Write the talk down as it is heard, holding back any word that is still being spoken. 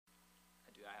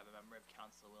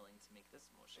council willing to make this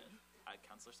motion?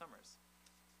 Councillor Summers.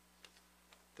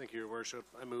 Thank you, Your Worship.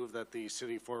 I move that the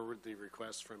city forward the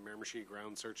request from Miramichi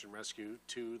Ground Search and Rescue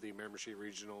to the Miramichi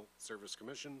Regional Service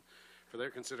Commission for their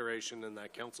consideration, and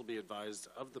that council be advised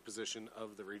of the position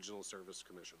of the Regional Service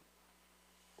Commission.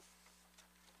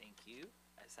 Thank you.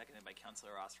 Seconded by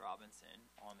Councillor Ross Robinson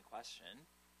on the question.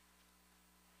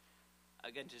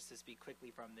 Again, just to speak quickly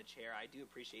from the chair, I do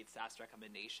appreciate staff's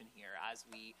recommendation here as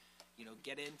we,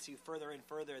 get into further and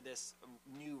further this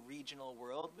new regional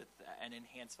world with an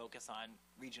enhanced focus on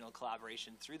regional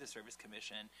collaboration through the Service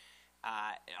Commission.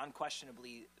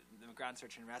 Unquestionably, the ground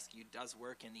search and rescue does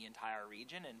work in the entire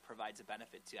region and provides a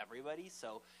benefit to everybody.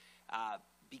 So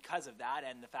because of that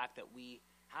and the fact that we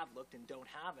have looked and don't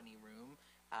have any room,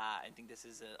 I think this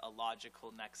is a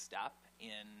logical next step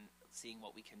in seeing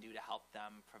what we can do to help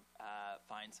them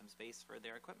find some space for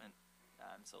their equipment.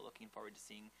 So looking forward to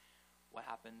seeing what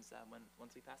happens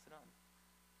once we pass it on.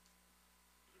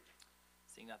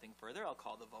 Seeing nothing further, I'll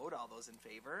call the vote. All those in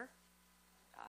favor?